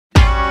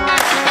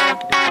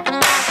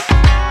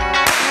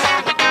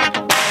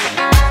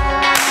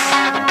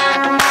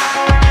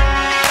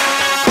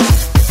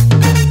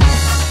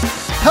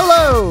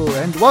Hello,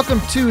 and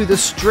welcome to the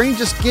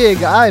strangest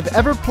gig I've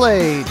ever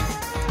played.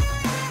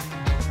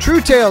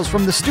 True tales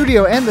from the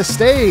studio and the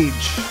stage.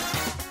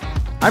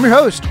 I'm your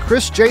host,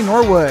 Chris J.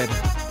 Norwood.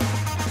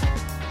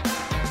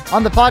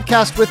 On the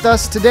podcast with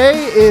us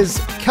today is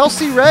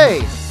Kelsey Ray,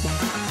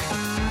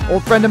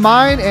 old friend of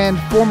mine and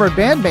former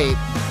bandmate.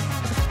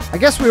 I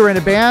guess we were in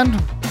a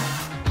band.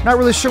 Not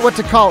really sure what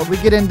to call it. We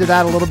get into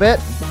that a little bit,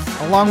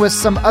 along with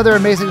some other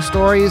amazing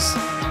stories.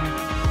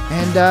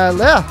 And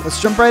yeah,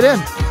 let's jump right in.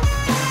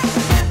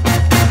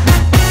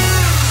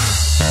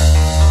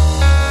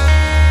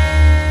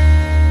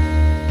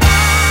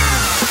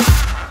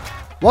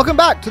 Welcome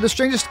back to The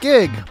Strangest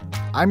Gig.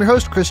 I'm your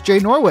host, Chris J.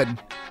 Norwood.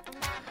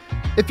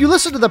 If you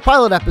listened to the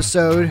pilot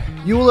episode,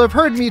 you will have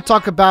heard me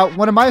talk about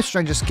one of my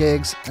strangest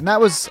gigs, and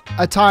that was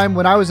a time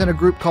when I was in a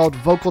group called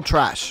Vocal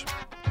Trash.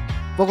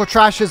 Vocal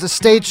Trash is a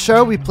stage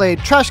show. We played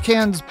trash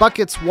cans,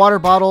 buckets, water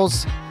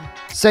bottles,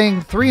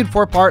 sang 3 and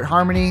 4 part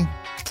harmony,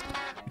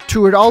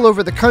 toured all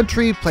over the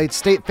country, played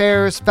state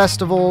fairs,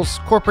 festivals,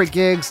 corporate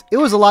gigs. It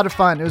was a lot of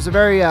fun. It was a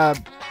very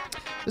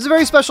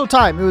special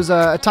time. It was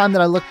a time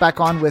that I look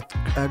back on with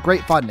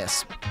great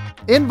fondness.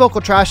 In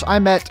Vocal Trash, I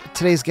met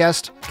today's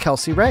guest,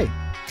 Kelsey Ray.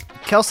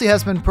 Kelsey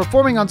has been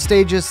performing on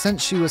stages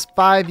since she was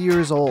 5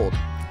 years old.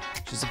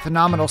 She's a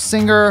phenomenal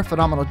singer,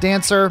 phenomenal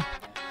dancer.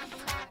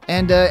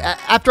 And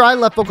after I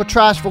left Vocal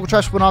Trash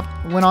went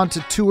on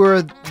to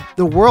tour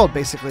the world,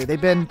 basically.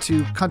 They've been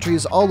to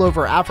countries all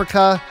over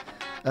Africa,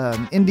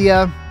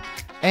 India,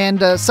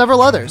 and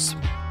several others.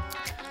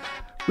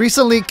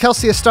 Recently,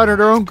 Kelsey has started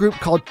her own group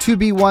called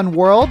 2B1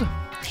 World.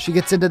 She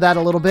gets into that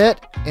a little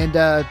bit and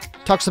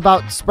talks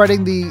about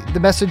spreading the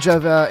message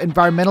of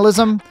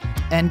environmentalism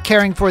and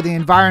caring for the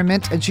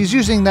environment. And she's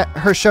using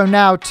her show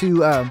now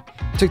to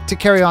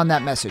carry on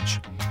that message.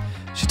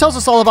 She tells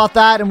us all about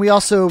that, and we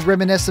also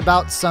reminisce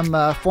about some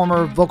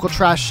former Vocal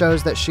Trash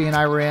shows that she and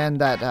I were in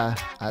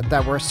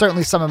that were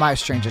certainly some of my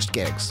strangest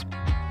gigs.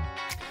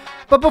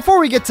 But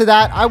before we get to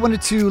that, I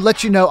wanted to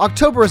let you know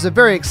October is a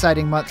very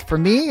exciting month for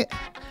me.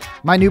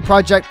 My new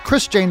project,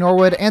 Chris J.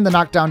 Norwood and the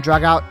Knockdown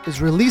Dragout, is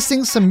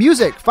releasing some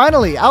music,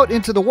 finally, out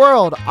into the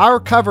world. Our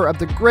cover of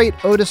the great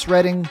Otis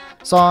Redding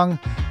song,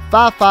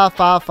 Fa Fa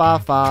Fa Fa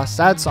Fa,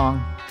 sad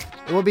song.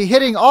 It will be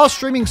hitting all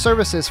streaming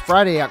services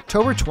Friday,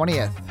 October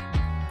 20th.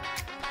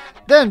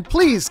 Then,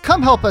 please,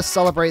 come help us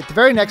celebrate the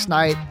very next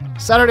night,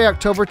 Saturday,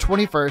 October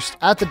 21st,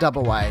 at the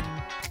Double Wide.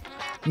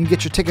 You can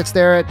get your tickets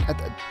there at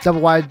the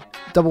Double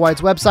Wide's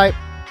website.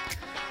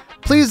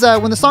 Please,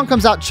 when the song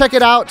comes out, check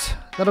it out.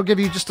 That'll give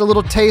you just a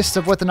little taste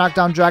of what the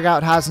Knockdown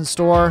Dragout has in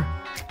store.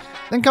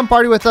 Then come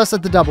party with us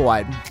at the Double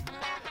Wide.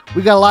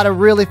 We got a lot of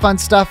really fun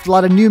stuff, a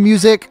lot of new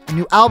music, a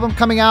new album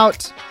coming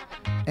out,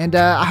 and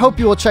I hope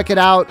you will check it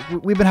out.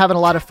 We've been having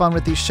a lot of fun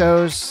with these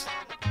shows.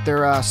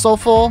 They're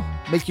soulful,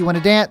 make you want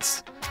to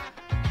dance,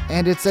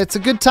 and it's a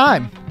good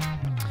time.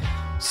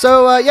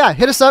 So yeah,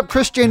 hit us up,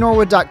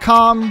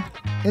 chrisjnorwood.com,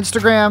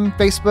 Instagram,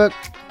 Facebook,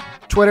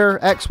 Twitter,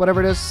 X,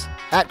 whatever it is,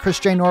 at Chris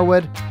J.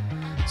 Norwood.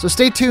 So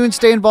stay tuned,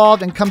 stay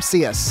involved, and come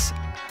see us.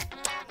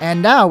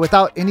 And now,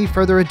 without any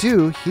further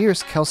ado,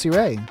 here's Kelsey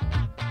Ray.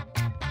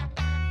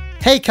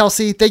 Hey,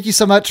 Kelsey, thank you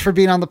so much for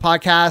being on the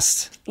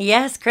podcast.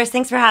 Yes, Chris,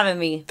 thanks for having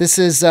me. This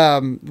is,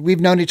 we've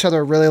known each other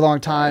a really long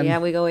time. Yeah,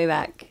 we go way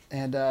back.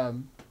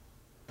 And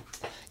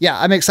yeah,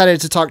 I'm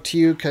excited to talk to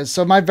you because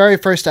my very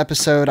first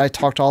episode, I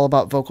talked all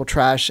about Vocal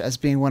Trash as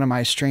being one of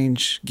my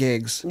strange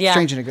gigs. Yeah.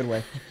 Strange in a good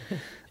way.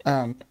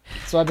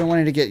 So I've been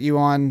wanting to get you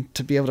on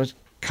to be able to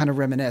kind of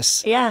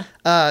reminisce. Yeah.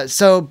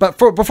 But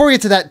before we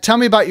get to that, tell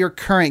me about your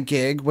current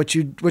gig, what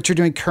you're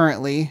doing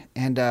currently,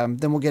 and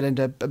then we'll get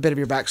into a bit of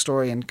your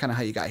backstory and kind of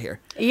how you got here.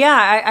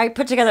 Yeah, I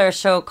put together a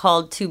show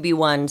called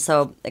 2B1,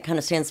 so it kind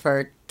of stands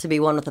for to be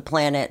one with the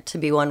planet, to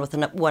be one with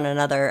one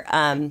another.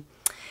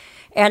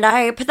 And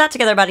I put that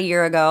together about a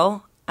year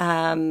ago.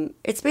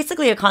 It's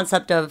basically a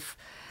concept of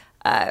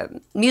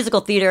musical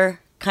theater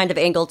kind of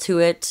angle to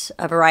it,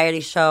 a variety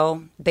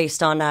show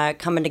based on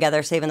coming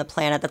together, saving the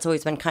planet. That's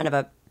always been kind of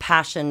a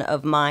passion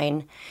of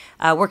mine.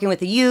 Working with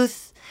the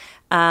youth,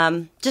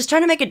 just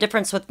trying to make a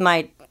difference with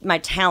my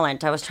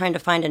talent. I was trying to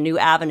find a new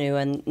avenue,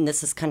 and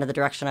this is kind of the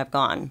direction I've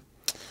gone.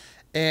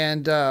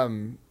 And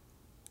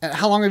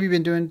how long have you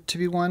been doing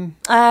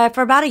 2B1?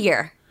 For about a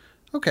year.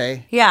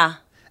 Okay. Yeah.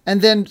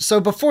 And then,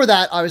 so before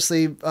that,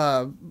 obviously,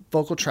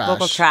 Vocal Trash.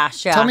 Vocal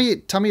Trash, yeah.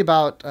 Tell me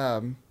about,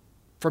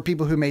 for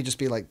people who may just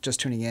be like just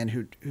tuning in,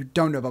 who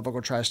don't know about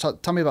Vocal Trash.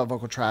 Tell me about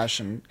Vocal Trash.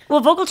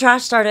 Well, Vocal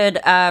Trash started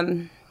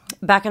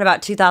back in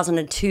about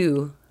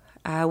 2002.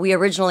 We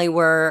originally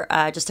were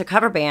just a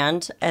cover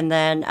band, and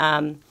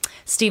then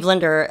Steve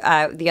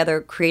Linder, the other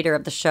creator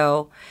of the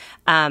show,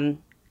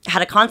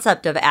 had a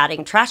concept of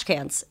adding trash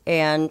cans,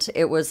 and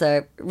it was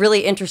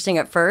really interesting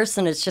at first,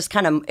 and it's just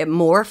kind of it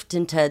morphed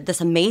into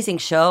this amazing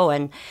show,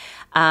 and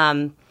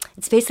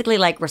It's basically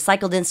like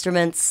recycled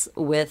instruments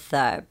with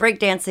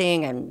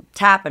breakdancing and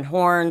tap and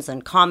horns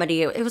and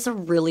comedy. It was a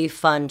really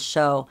fun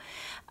show.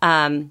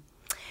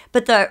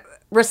 But the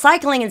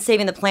recycling and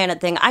saving the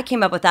planet thing, I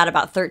came up with that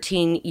about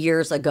 13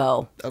 years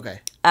ago.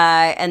 Okay.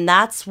 And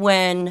that's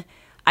when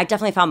I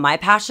definitely found my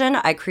passion.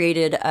 I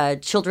created a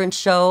children's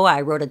show.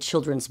 I wrote a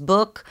children's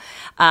book.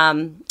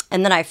 And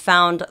then I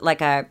found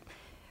like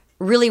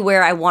really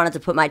where I wanted to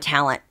put my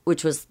talent,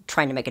 which was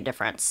trying to make a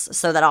difference.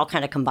 So that all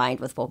kind of combined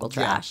with Vocal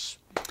Trash. Yeah.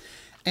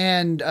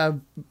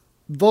 And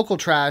Vocal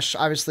Trash,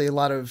 obviously a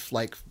lot of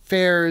like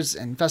fairs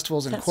and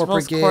festivals and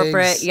corporate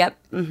gigs. Yep.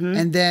 Mm-hmm.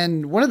 And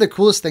then one of the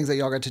coolest things that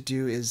y'all got to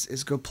do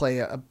is go play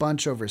a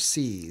bunch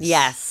overseas.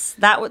 Yes,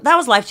 that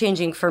was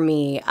life-changing for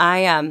me.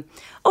 I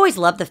always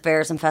loved the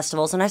fairs and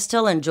festivals, and I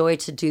still enjoy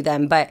to do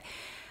them. But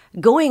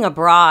going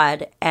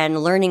abroad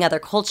and learning other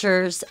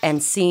cultures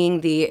and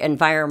seeing the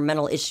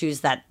environmental issues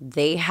that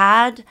they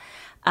had,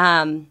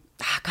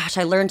 gosh,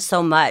 I learned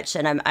so much.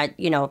 And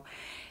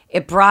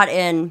it brought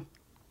in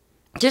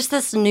just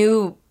this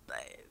new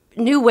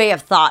way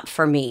of thought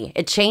for me.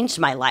 It changed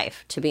my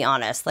life, to be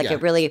honest. Like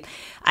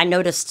I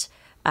noticed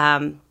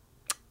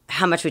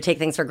how much we take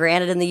things for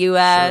granted in the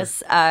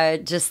U.S. Sure.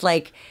 Just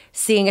like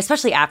seeing,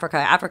 especially Africa.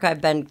 Africa,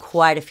 I've been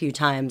quite a few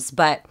times,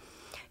 but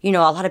a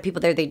lot of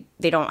people there, they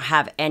don't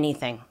have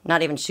anything,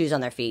 not even shoes on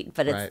their feet,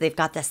 but they've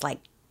got this like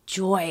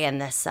joy and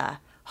this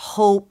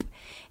hope,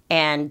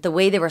 and the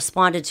way they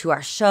responded to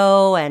our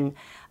show. And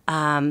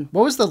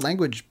what was the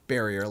language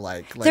barrier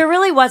like? There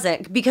really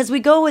wasn't, because we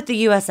go with the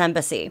U.S.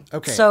 Embassy.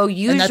 Okay. So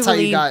usually, and that's how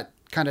you got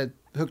kind of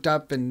hooked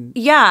up and...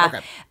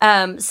 Yeah.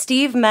 Okay.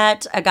 Steve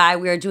met a guy,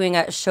 we were doing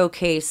a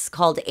showcase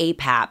called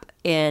APAP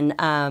in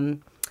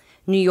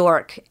New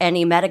York, and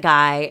he met a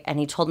guy and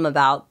he told him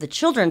about the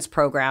children's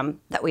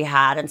program that we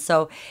had. And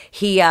so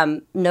he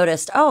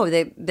noticed,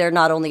 they're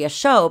not only a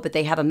show, but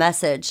they have a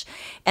message.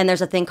 And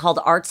there's a thing called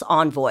Arts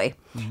Envoy.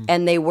 Mm-hmm.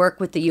 And they work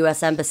with the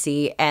U.S.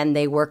 Embassy, and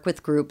they work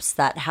with groups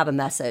that have a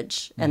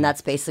message. Mm-hmm. And that's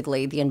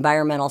basically the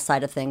environmental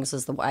side of things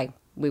is the why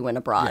we went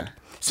abroad. Yeah.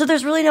 So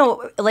there's really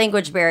no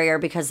language barrier,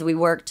 because we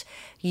worked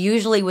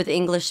usually with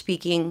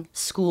English-speaking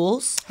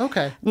schools.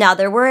 Okay. Now,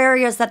 there were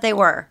areas that they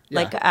were.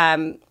 Yeah.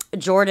 Like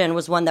Jordan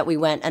was one that we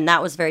went, and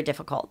that was very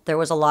difficult. There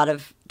was a lot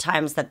of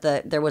times that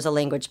there was a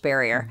language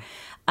barrier.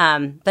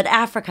 But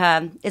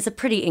Africa is a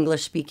pretty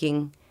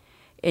English-speaking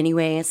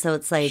anyway, so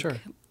it's like... Sure.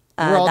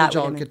 Where all did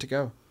y'all get to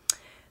go?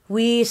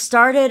 We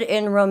started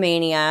in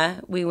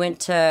Romania. We went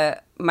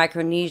to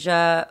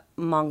Micronesia,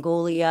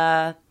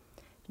 Mongolia,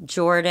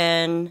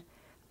 Jordan,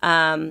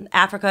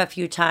 Africa a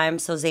few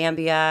times, so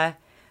Zambia,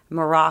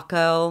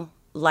 Morocco,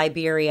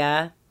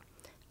 Liberia.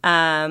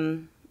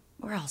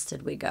 Where else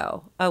did we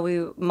go?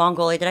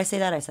 Mongolia. Did I say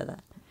that? I said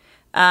that.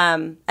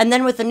 And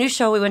then with the new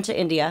show, we went to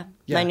India.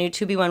 Yeah. My new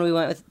 2B1, we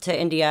went to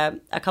India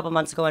a couple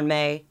months ago in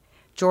May.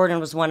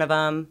 Jordan was one of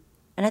them.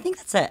 And I think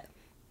that's it.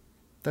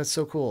 That's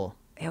so cool.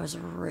 It was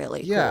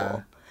really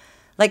cool.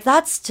 Like,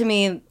 that's, to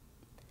me,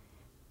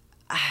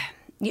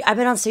 I've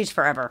been on stage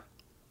forever.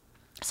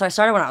 So I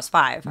started when I was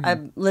 5. Mm-hmm.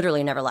 I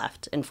literally never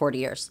left in 40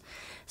 years.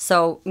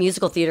 So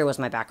musical theater was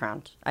my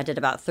background. I did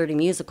about 30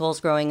 musicals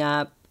growing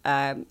up,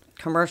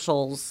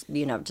 commercials,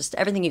 just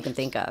everything you can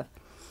think of.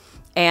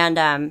 And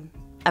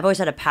I've always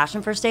had a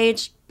passion for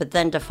stage, but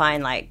then to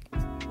find like,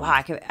 wow,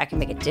 I can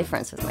make a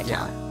difference with my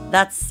talent. Yeah.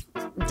 That's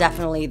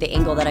definitely the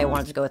angle that I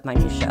wanted to go with my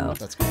new show.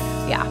 That's cool.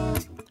 Yeah.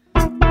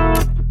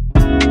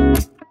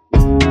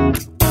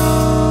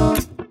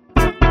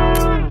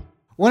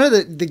 One of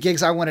the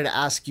gigs I wanted to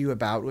ask you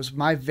about was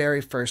my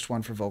very first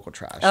one for Vocal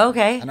Trash.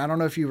 Okay. And I don't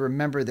know if you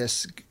remember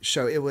this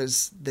show. It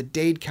was the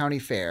Dade County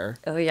Fair.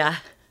 Oh, yeah.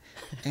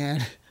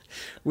 And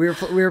we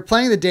were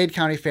playing the Dade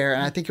County Fair,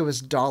 and I think it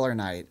was Dollar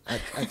Night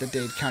at the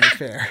Dade County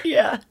Fair.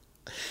 Yeah.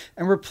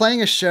 And we're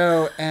playing a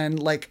show, and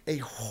like a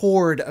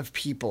horde of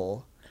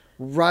people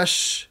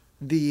rush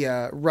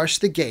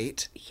the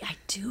gate. Yeah, I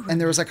do remember.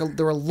 And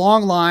there were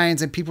long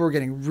lines, and people were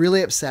getting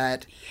really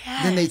upset.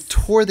 Yes. Then they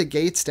tore the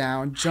gates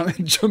down,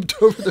 jumped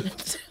over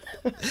the...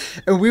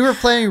 And we were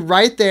playing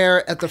right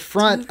there at the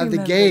front of the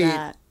gate.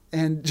 That.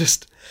 And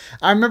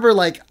I remember,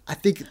 like, I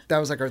think that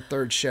was like our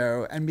third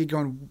show, and me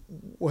going,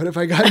 what have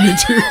I gotten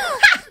into?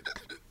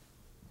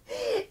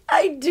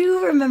 I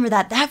do remember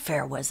that. That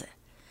fair was an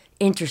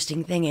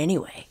interesting thing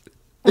anyway.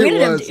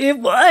 It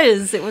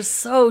was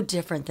so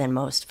different than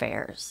most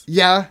fairs.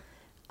 Yeah.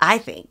 I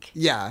think.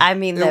 Yeah. I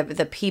mean,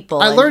 the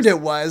people. I learned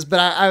it was, but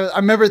I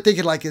remember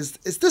thinking, like, is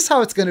this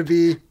how it's going to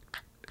be?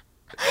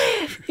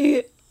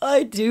 Yeah,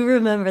 I do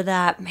remember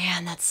that.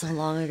 Man, that's so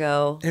long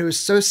ago. It was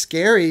so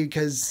scary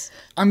because,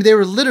 I mean, they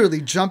were literally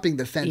jumping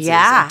the fences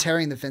and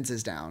tearing the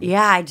fences down.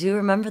 Yeah, I do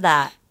remember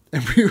that.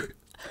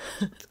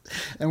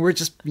 And we're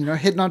just,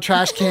 hitting on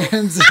trash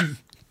cans. And...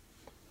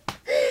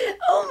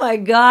 Oh my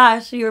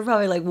gosh. You were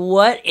probably like,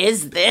 what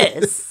is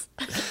this?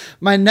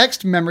 My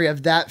next memory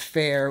of that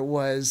fair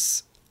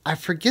was, I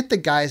forget the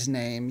guy's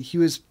name. He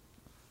was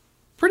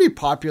pretty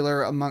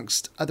popular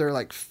amongst other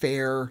like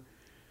fairs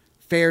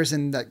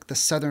in the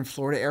southern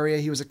Florida area.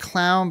 He was a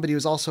clown, but he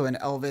was also an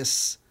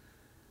Elvis.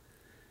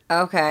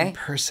 Okay.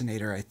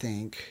 impersonator, I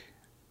think.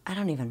 I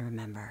don't even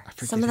remember.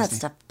 forget Some of that his name.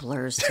 stuff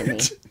blurs to me.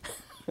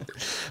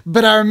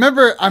 But I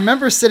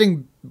remember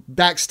sitting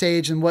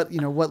backstage in what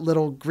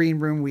little green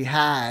room we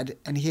had,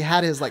 and he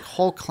had his like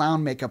whole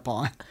clown makeup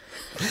on,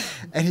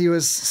 and he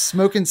was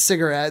smoking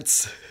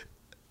cigarettes.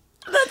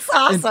 That's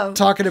awesome. And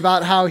talking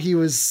about how he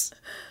was,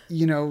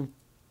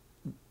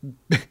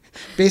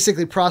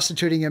 basically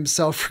prostituting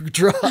himself for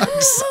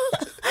drugs.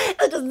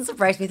 That doesn't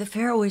surprise me. The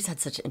fair always had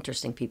such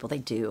interesting people. They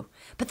do.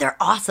 But they're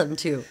awesome,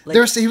 too. Like,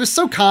 He was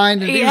so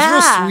kind, and he was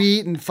real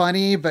sweet and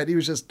funny, but he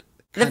was just...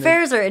 The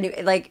fairs are,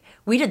 like,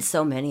 we did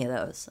so many of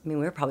those. I mean,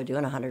 we were probably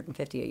doing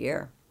 150 a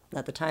year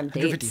at the time.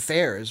 150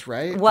 fairs,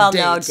 right? Well,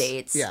 Dates. no,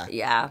 dates. Yeah.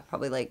 Yeah,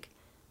 probably like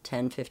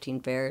 10,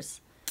 15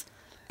 fairs.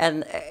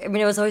 And, I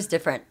mean, it was always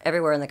different.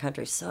 Everywhere in the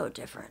country, so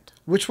different.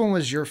 Which one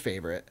was your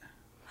favorite?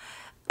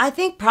 I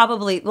think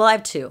probably, well, I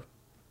have two.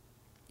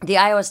 The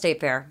Iowa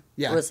State Fair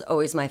was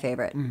always my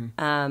favorite.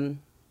 Mm-hmm.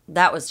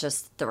 That was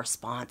just the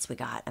response we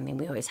got. I mean,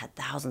 we always had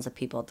thousands of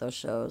people at those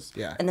shows.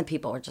 Yeah. And the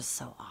people were just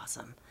so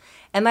awesome.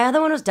 And my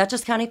other one was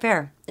Dutchess County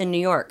Fair in New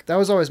York. That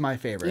was always my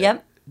favorite.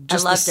 Yep.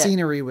 Just I loved the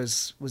scenery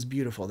was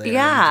beautiful there.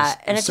 Yeah.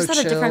 And it so just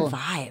had a different chill.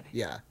 vibe.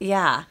 Yeah.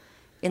 Yeah.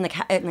 In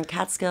the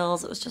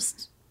Catskills, it was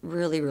just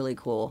really, really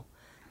cool.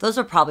 Those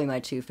are probably my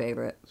two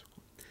favorite.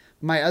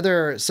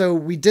 So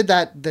we did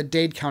the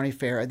Dade County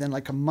Fair, and then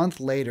like a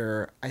month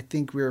later, I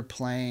think we were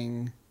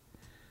playing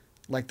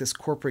like this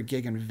corporate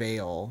gig in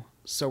Vail.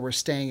 So we're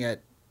staying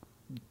at,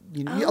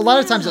 a lot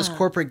of times those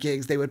corporate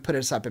gigs, they would put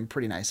us up in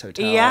pretty nice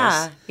hotels.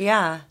 Yeah,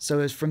 yeah. So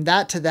it was from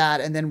that to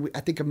that, and then I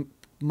think a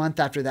month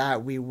after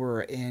that, we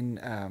were in,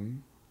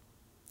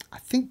 I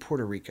think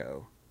Puerto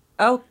Rico.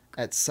 Oh.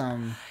 At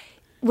some...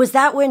 Was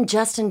that when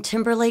Justin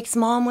Timberlake's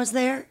mom was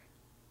there?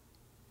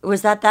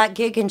 Was that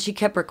gig and she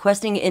kept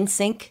requesting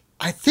NSYNC?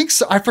 I think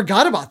so. I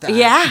forgot about that.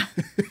 Yeah.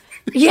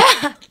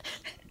 Yeah.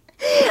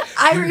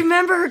 I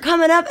remember her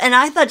coming up and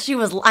I thought she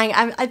was lying.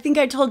 I think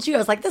I told you, I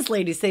was like, this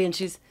lady's saying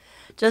she's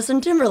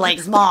Justin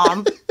Timberlake's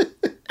mom.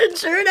 And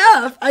sure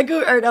enough, I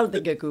don't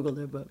think I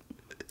Googled it, but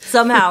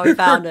somehow we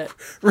found it.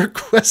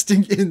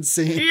 Requesting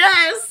NSYNC.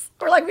 Yes.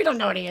 We're like, we don't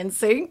know any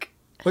NSYNC.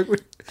 Like,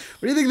 what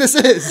do you think this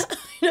is?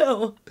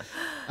 No.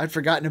 I'd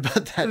forgotten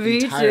about that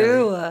Me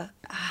entirely.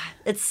 too.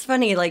 It's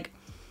funny, like,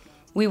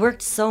 we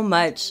worked so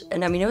much,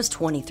 and I mean, it was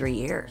 23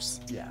 years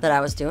that I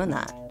was doing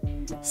that.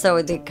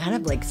 So they kind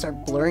of like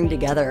start blurring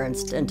together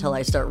until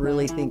I start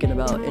really thinking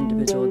about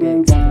individual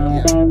gigs.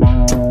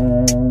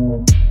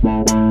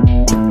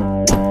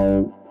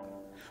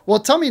 Well,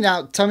 tell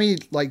me,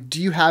 like,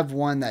 do you have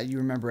one that you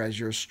remember as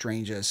your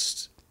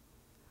strangest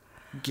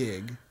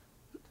gig?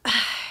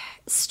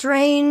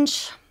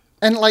 Strange.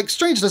 And like,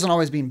 strange doesn't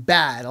always mean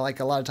bad. Like,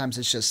 a lot of times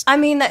it's just... I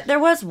mean, there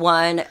was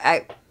one.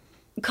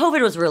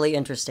 COVID was really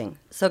interesting.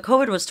 So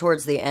COVID was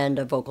towards the end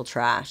of Vocal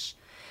Trash.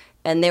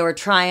 And they were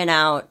trying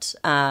out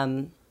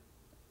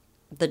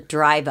the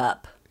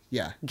drive-up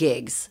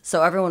gigs.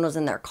 So everyone was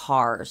in their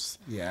cars.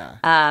 Yeah.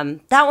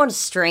 That one's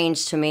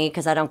strange to me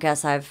because I don't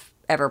guess I've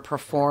ever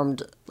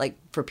performed like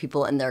for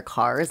people in their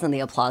cars, and the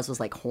applause was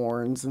like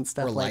horns and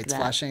stuff or like lights that.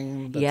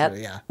 flashing.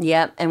 Yep.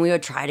 Yep. And we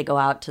would try to go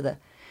out to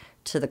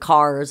the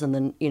cars, and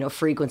then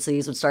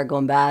frequencies would start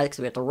going back because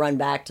we had to run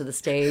back to the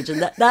stage,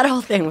 and that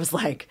whole thing was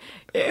like,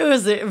 it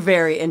was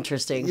very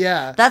interesting.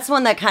 Yeah. That's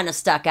one that kind of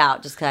stuck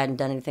out just because I hadn't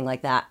done anything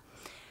like that.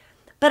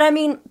 But I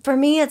mean, for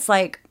me, it's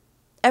like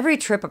every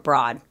trip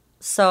abroad.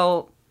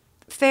 So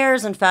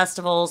fairs and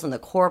festivals and the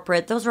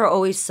corporate, those were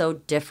always so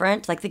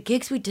different. Like the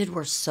gigs we did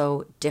were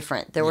so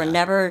different. They were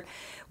never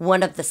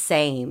one of the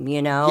same,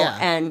 Yeah.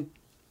 And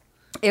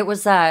it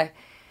was the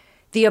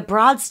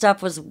abroad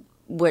stuff was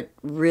what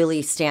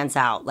really stands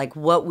out, like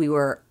what we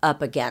were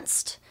up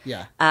against.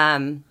 Yeah.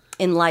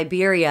 In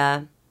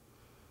Liberia,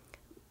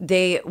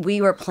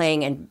 we were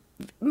playing in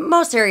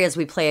most areas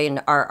we play in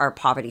are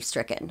poverty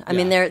stricken. I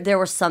mean, there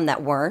were some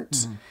that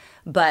weren't,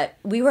 but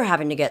we were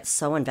having to get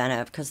so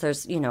inventive because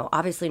there's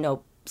obviously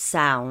no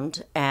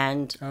sound,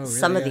 and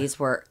some of these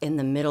were in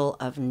the middle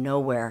of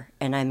nowhere.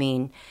 And I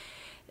mean,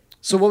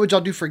 so what would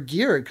y'all do for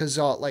gear? Because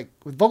like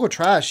with Vocal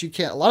Trash, you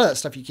can't. A lot of that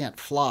stuff you can't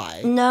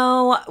fly.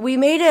 No, we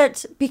made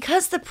it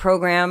because the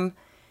program.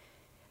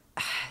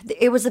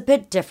 It was a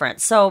bit different.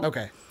 So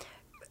Okay.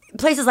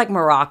 places like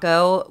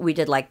Morocco, we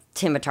did like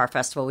Timitar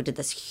Festival. We did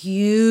this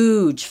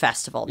huge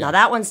festival. Now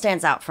that one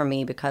stands out for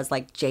me because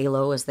like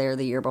J-Lo was there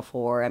the year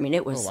before. I mean,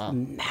 it was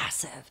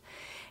massive.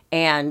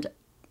 And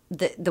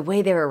the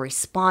way they were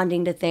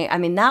responding to things, I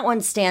mean, that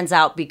one stands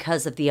out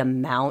because of the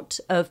amount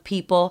of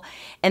people.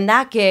 And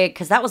that gig,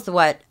 because that was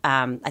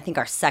I think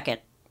our second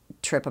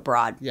trip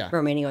abroad. Yeah.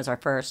 Romania was our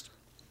first.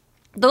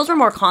 Those were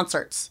more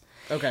concerts.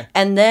 Okay.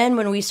 And then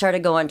when we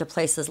started going to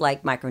places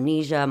like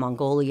Micronesia,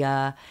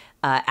 Mongolia,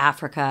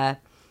 Africa,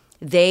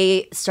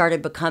 they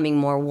started becoming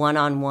more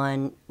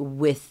one-on-one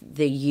with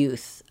the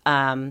youth.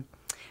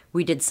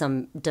 We did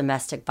some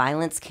domestic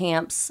violence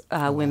camps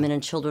women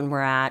and children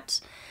were at.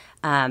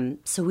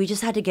 So we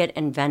just had to get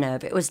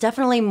inventive. It was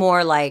definitely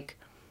more like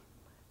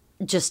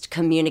just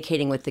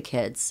communicating with the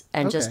kids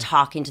and just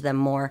talking to them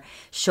more,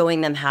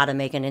 showing them how to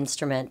make an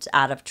instrument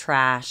out of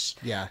trash.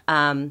 Yeah.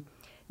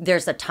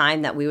 There's a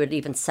time that we would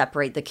even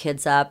separate the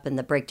kids up, and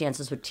the break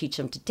dancers would teach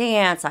them to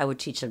dance. I would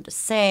teach them to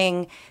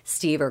sing.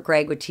 Steve or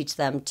Greg would teach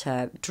them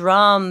to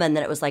drum. And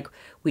then it was like,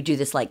 we do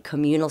this like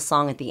communal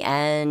song at the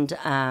end.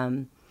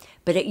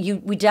 But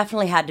we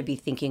definitely had to be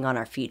thinking on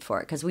our feet for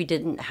it, because we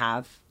didn't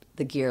have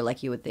the gear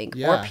like you would think,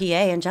 or PA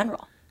in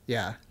general.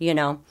 Yeah. You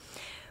know,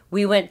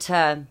 we went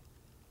to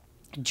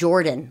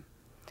Jordan,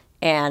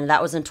 and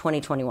that was in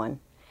 2021.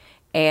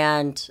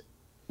 And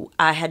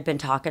I had been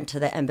talking to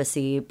the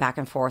embassy back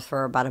and forth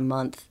for about a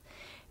month.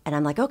 And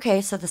I'm like,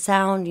 okay, so the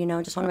sound,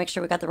 just want to make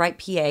sure we got the right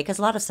PA, because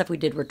a lot of stuff we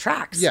did were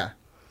tracks. Yeah.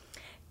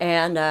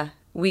 And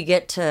we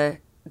get to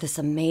this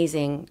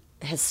amazing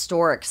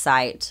historic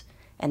site,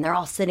 and they're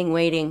all sitting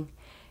waiting.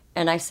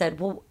 And I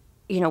said, well,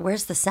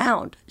 where's the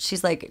sound?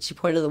 She's like, she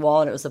pointed to the wall,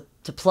 and it was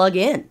to plug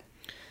in.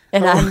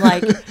 And I'm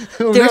like,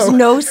 there's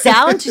no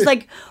sound? She's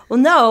like, well,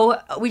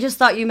 no, we just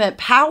thought you meant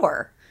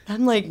power.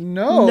 I'm like,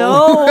 no.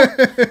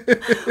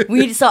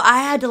 So I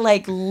had to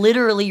like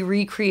literally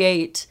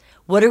recreate,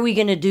 what are we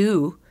going to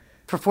do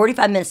for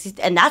 45 minutes?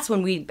 And that's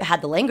when we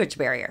had the language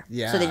barrier.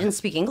 Yeah. So they didn't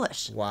speak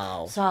English.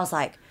 Wow. So I was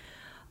like,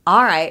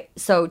 all right.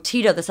 So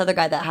Tito, this other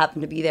guy that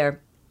happened to be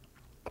there,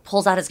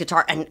 pulls out his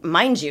guitar. And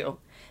mind you,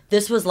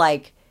 this was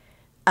like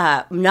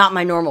not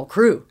my normal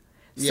crew.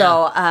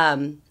 Yeah.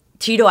 So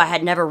Tito I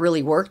had never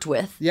really worked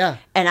with. Yeah.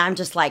 And I'm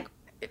just like,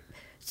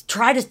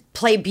 try to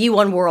play Be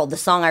One World, the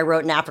song I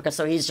wrote in Africa.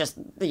 So he's just,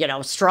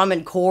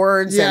 strumming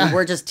chords, and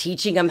we're just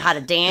teaching him how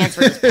to dance.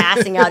 We're just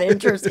passing out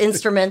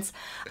instruments.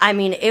 I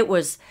mean,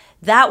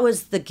 that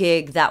was the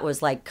gig that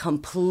was like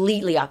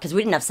completely off, because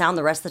we didn't have sound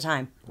the rest of the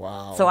time.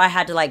 Wow. So I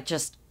had to like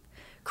just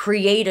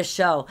create a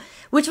show,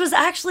 which was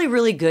actually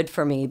really good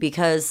for me,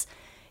 because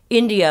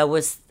India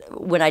was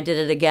when I did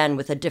it again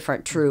with a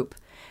different troupe.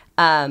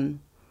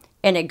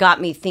 And it got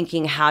me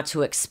thinking how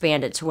to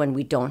expand it to when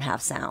we don't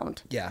have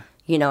sound. Yeah.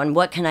 And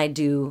what can I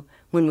do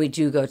when we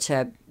do go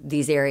to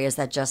these areas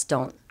that just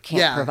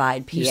can't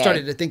provide PA? You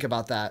started to think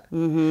about that.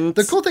 Mm-hmm.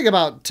 The cool thing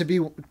about To Be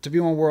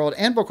One World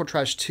and Vocal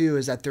Trash 2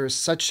 is that there's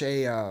such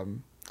a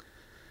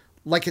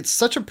it's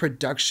such a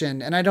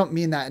production, and I don't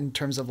mean that in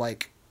terms of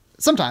like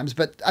sometimes,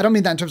 but I don't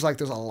mean that in terms of like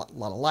there's a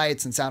lot of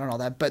lights and sound and all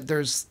that, but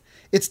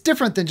it's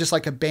different than just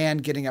like a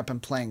band getting up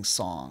and playing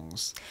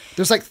songs.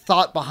 There's like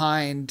thought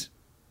behind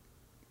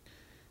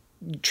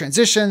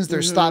transitions.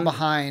 There's thought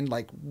behind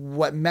like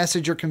what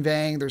message you're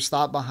conveying. There's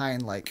thought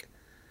behind like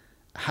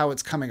how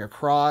it's coming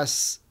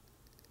across,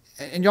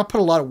 and y'all put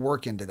a lot of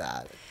work into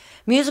that.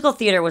 Musical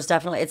theater was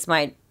definitely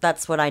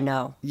that's what I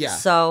know. Yeah.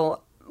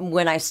 So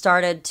when I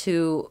started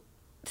to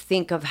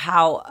think of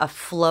how a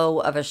flow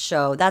of a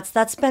show,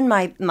 that's been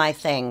my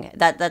thing.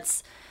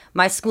 That's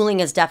my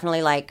schooling is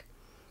definitely like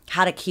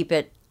how to keep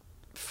it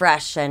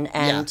fresh,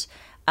 and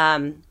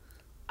I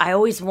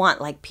always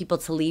want like people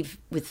to leave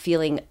with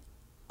feeling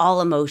all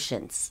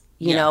emotions,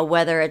 you know,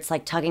 whether it's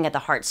like tugging at the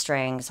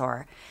heartstrings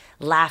or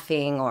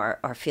laughing or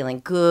feeling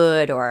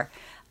good, or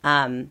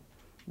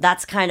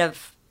that's kind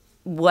of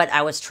what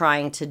I was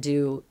trying to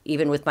do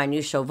even with my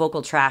new show,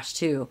 Vocal Trash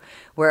 2,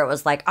 where it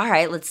was like, all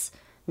right, let's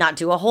not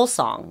do a whole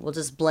song. We'll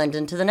just blend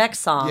into the next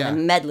song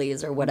and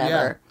medleys or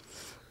whatever.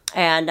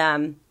 Yeah.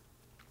 And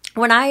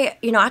when I,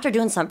 after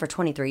doing something for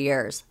 23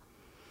 years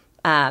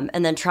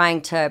and then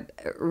trying to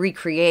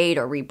recreate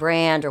or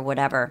rebrand or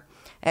whatever,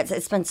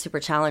 it's been super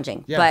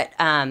challenging, but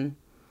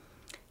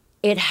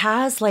it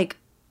has like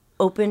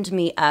opened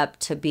me up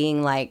to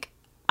being like,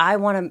 I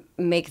want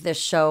to make this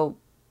show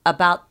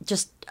about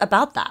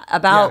that,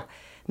 about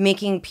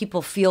making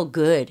people feel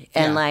good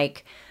and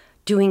like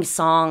doing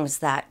songs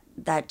that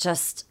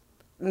just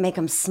make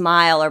them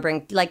smile or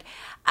bring like,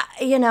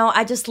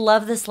 I just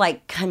love this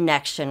like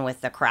connection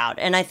with the crowd.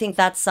 And I think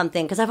that's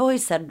something, because I've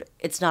always said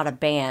it's not a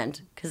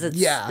band, because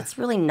it's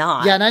really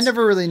not. Yeah, and I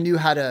never really knew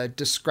how to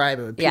describe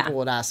it. People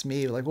would ask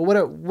me like,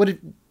 well,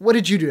 what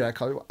did you do? I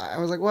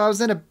was like, well, I was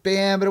in a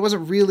band, but it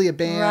wasn't really a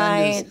band.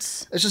 Right.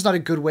 It's just not a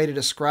good way to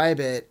describe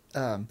it.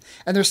 And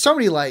there's so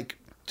many like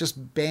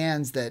just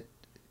bands that,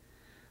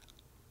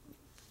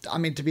 I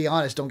mean, to be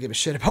honest, don't give a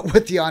shit about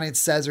what the audience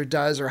says or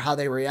does or how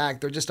they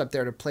react. They're just up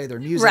there to play their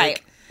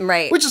music.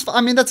 Right. Which is,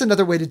 I mean, that's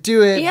another way to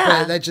do it. Yeah.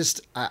 But that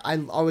just,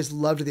 I always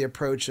loved the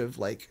approach of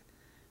like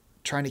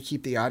trying to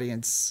keep the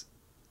audience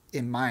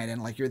in mind,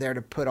 and like you're there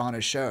to put on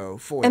a show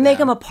for and make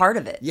them a part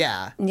of it.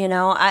 Yeah. You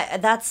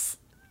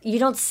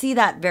don't see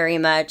that very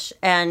much.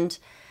 And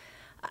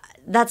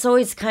that's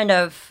always kind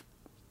of,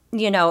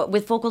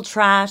 with Vocal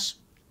Trash,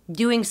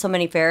 doing so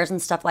many fairs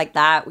and stuff like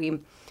that,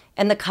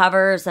 and the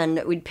covers,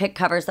 and we'd pick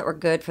covers that were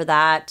good for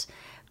that.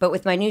 But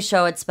with my new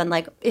show, it's been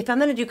like, if I'm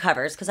going to do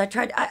covers, because I've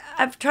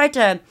tried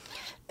to,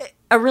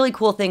 a really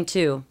cool thing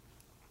too.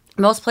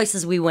 Most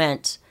places we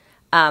went,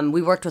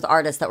 we worked with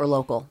artists that were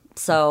local.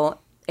 So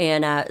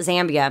in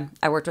Zambia,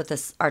 I worked with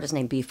this artist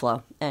named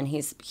B-Flow, and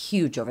he's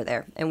huge over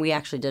there. And we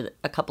actually did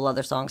a couple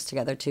other songs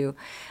together too.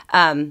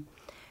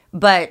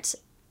 But,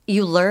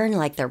 you learn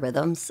like their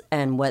rhythms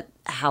and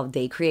how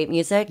they create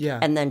music. Yeah.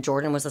 And then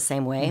Jordan was the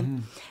same way.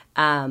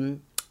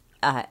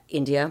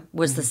 India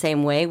was the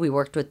same way. We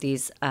worked with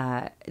these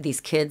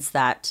kids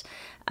that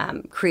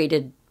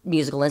created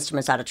musical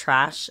instruments out of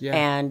trash,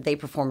 and they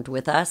performed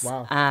with us.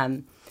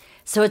 Wow.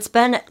 So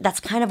that's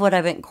kind of what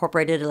I've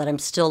incorporated, that I'm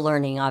still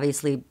learning.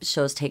 Obviously,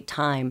 shows take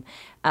time.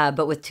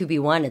 But with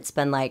 2B1, it's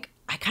been like,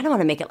 I kind of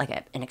want to make it like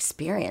an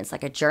experience,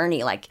 like a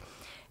journey, like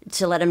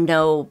to let them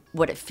know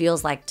what it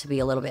feels like to be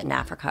a little bit in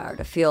Africa, or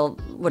to feel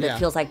what it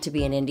feels like to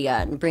be in India,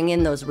 and bring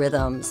in those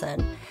rhythms.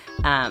 And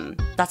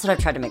that's what I've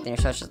tried to make the new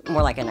show. It's just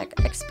more like an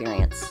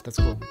experience. That's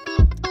cool.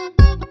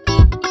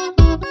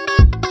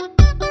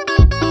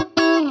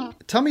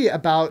 Tell me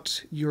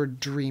about your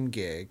dream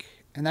gig.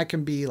 And that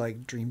can be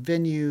like dream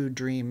venue,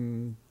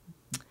 dream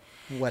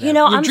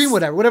whatever. Dream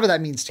whatever that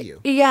means to you.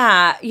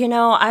 Yeah.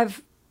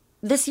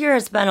 This year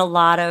has been a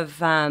lot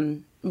of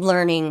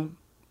learning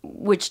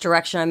which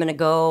direction I'm going to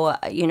go.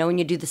 When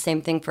you do the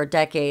same thing for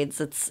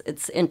decades,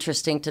 it's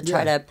interesting to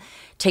try to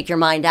take your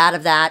mind out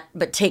of that,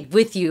 but take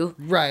with you,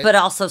 right? But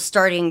also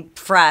starting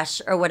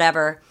fresh or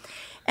whatever.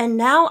 And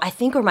now I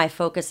think where my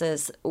focus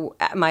is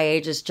at my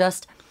age is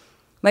just,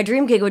 my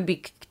dream gig would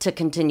be to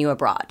continue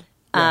abroad.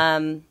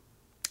 Yeah.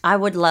 I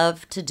would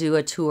love to do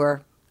a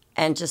tour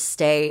and just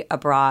stay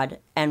abroad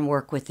and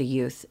work with the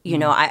youth.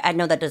 I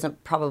know that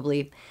doesn't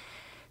probably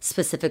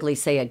specifically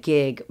say a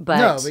gig, but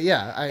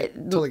I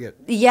totally get it.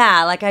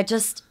 Yeah, like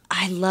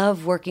I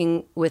love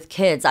working with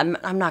kids. I'm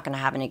not going to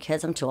have any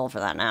kids. I'm too old for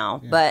that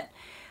now. Yeah. But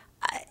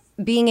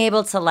being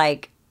able to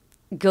like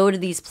go to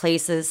these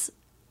places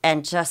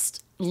and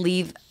just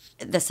leave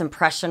this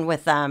impression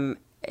with them,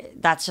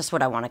 that's just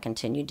what I want to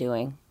continue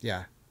doing.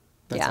 Yeah.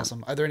 That's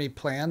awesome. Are there any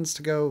plans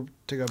to go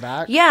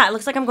back? Yeah, it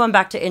looks like I'm going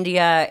back to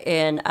India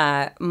in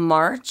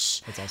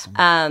March. That's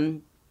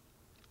awesome.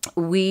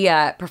 We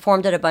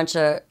performed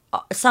at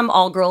some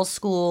all-girls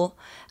school,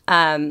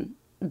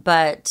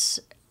 but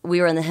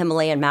we were in the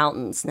Himalayan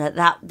mountains.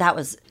 Now, that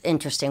was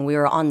interesting. We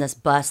were on this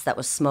bus that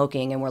was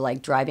smoking, and we're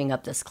like driving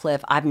up this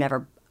cliff.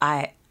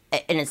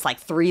 And it's like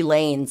 3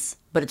 lanes,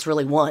 but it's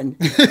really 1,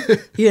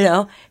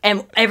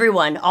 And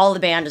everyone, all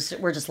the band,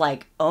 we're just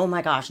like, oh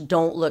my gosh,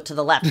 don't look to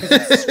the left.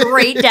 Because it's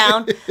straight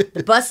down.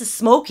 The bus is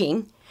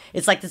smoking.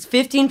 It's like this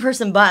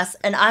 15-person bus,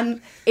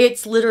 and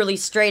it's literally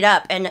straight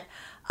up. And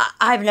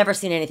I've never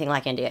seen anything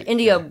like India.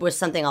 India was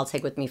something I'll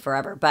take with me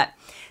forever. But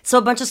so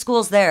a bunch of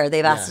schools there,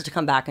 they've asked us to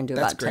come back and do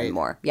about 10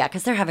 more. Yeah,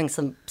 because they're having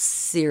some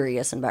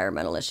serious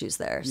environmental issues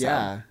there. So.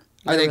 Yeah.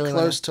 Are they really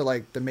close to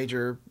like the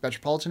major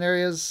metropolitan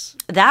areas?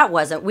 That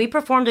wasn't. We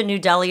performed in New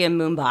Delhi and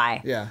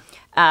Mumbai. Yeah.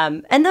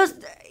 And those,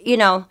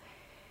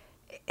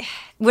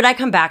 would I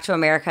come back to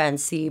America and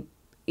see,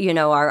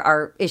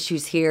 our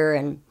issues here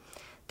and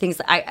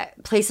things,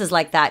 places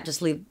like that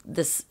just leave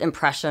this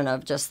impression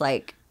of just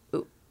like,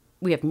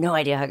 we have no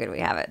idea how good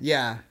we have it.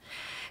 Yeah.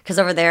 Because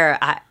over there,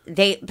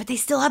 they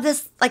still have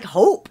this like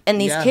hope,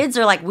 and these kids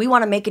are like, we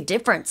want to make a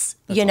difference,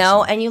 That's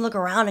awesome. And you look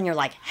around and you're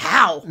like,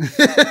 how,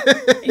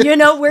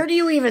 where do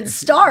you even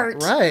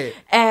start? Right.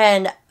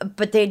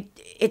 But they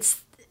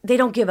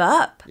don't give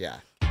up. Yeah.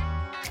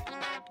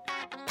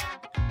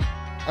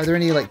 Are there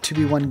any like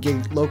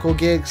 2B1 local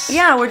gigs?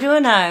 Yeah, we're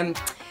doing a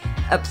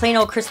plain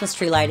old Christmas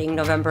tree lighting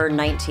November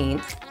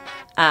 19th.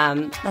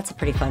 That's a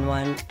pretty fun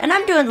one, and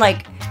I'm doing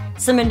like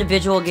some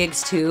individual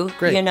gigs too.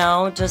 Great.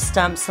 Just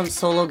some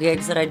solo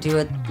gigs that I do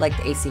at like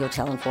the AC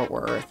Hotel in Fort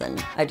Worth,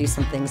 and I do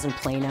some things in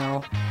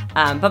Plano.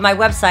 But my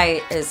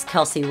website is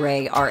Kelsey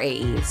Ray,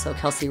 RAE, so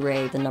Kelsey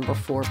Ray,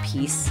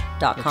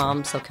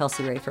 4peace.com, so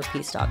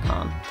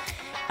KelseyRayforpeace.com.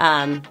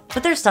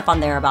 But there's stuff on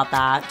there about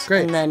that.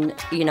 Great. And then,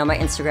 my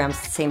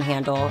Instagram's the same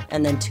handle,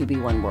 and then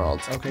 2B1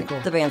 World. Okay, cool.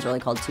 The band's really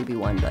called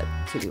 2B1, but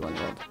 2B1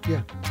 World.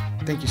 Yeah.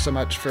 Thank you so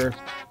much for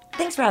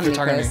Thanks for having me,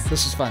 talking Chris. to me.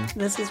 This is fun.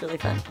 This is really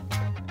fun.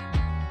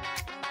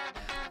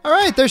 All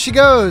right, there she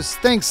goes.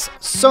 Thanks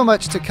so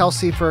much to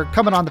Kelsey for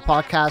coming on the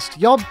podcast.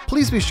 Y'all,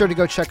 please be sure to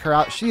go check her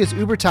out. She is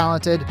uber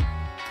talented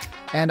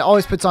and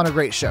always puts on a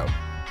great show.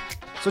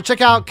 So check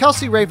out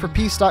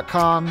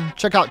KelseyRayforPeace.com.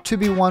 Check out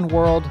 2B1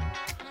 World.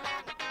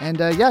 And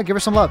give her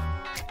some love.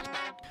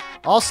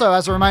 Also,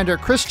 as a reminder,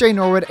 Chris J.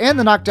 Norwood and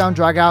the Knockdown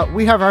Dragout,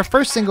 we have our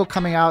first single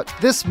coming out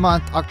this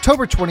month,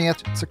 October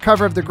 20th. It's a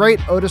cover of the great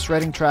Otis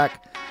Redding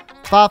track,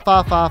 Fa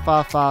Fa Fa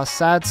Fa Fa,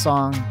 sad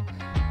song.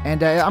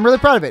 And I'm really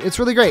proud of it. It's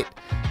really great.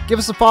 Give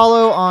us a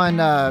follow on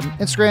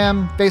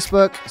Instagram,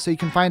 Facebook, so you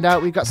can find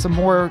out. We've got some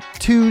more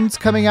tunes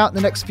coming out in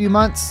the next few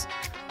months.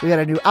 We got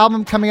a new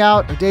album coming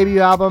out, a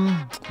debut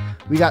album.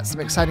 We got some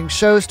exciting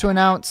shows to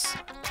announce.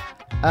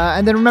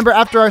 And then remember,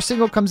 after our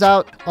single comes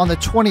out on the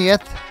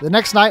 20th, the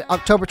next night,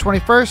 October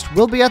 21st,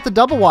 we'll be at the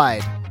Double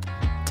Wide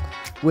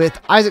with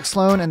Isaac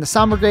Sloan and the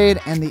Sound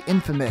Brigade and the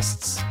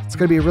Infamists. It's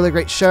going to be a really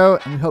great show,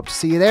 and we hope to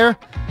see you there.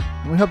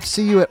 And we hope to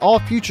see you at all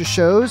future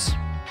shows.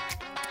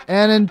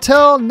 And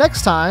until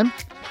next time,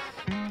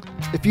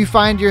 if you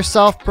find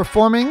yourself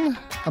performing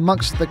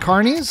amongst the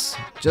carnies,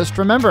 just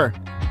remember,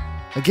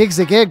 a gig's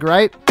a gig,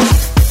 right?